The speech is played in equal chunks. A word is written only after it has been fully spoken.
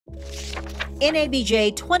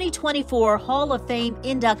NABJ 2024 Hall of Fame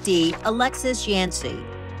inductee Alexis Yancey.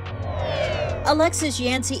 Alexis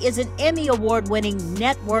Yancey is an Emmy Award-winning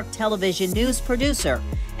network television news producer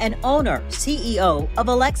and owner, CEO of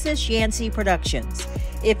Alexis Yancey Productions.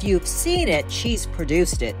 If you've seen it, she's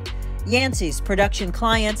produced it. Yancey's production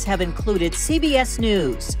clients have included CBS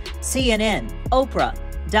News, CNN, Oprah,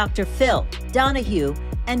 Dr. Phil, Donahue,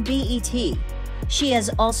 and BET. She has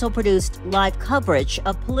also produced live coverage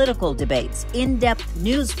of political debates, in-depth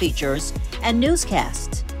news features, and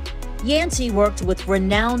newscasts. Yancey worked with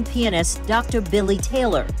renowned pianist Dr. Billy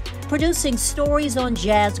Taylor, producing stories on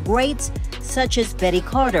jazz greats such as Betty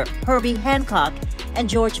Carter, Herbie Hancock, and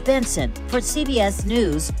George Benson for CBS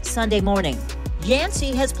News Sunday Morning.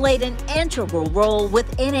 Yancey has played an integral role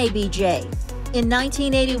with NABJ. In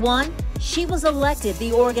 1981, she was elected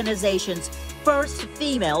the organization's first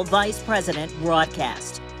female vice president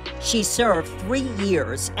broadcast. She served 3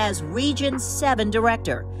 years as Region 7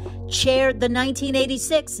 director, chaired the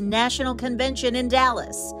 1986 National Convention in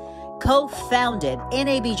Dallas, co-founded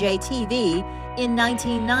NABJ TV in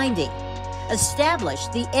 1990,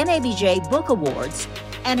 established the NABJ Book Awards,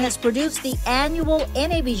 and has produced the annual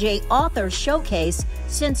NABJ Author Showcase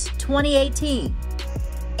since 2018.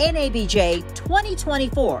 NABJ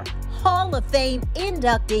 2024 Hall of Fame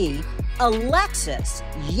inductee Alexis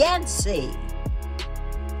Yancey.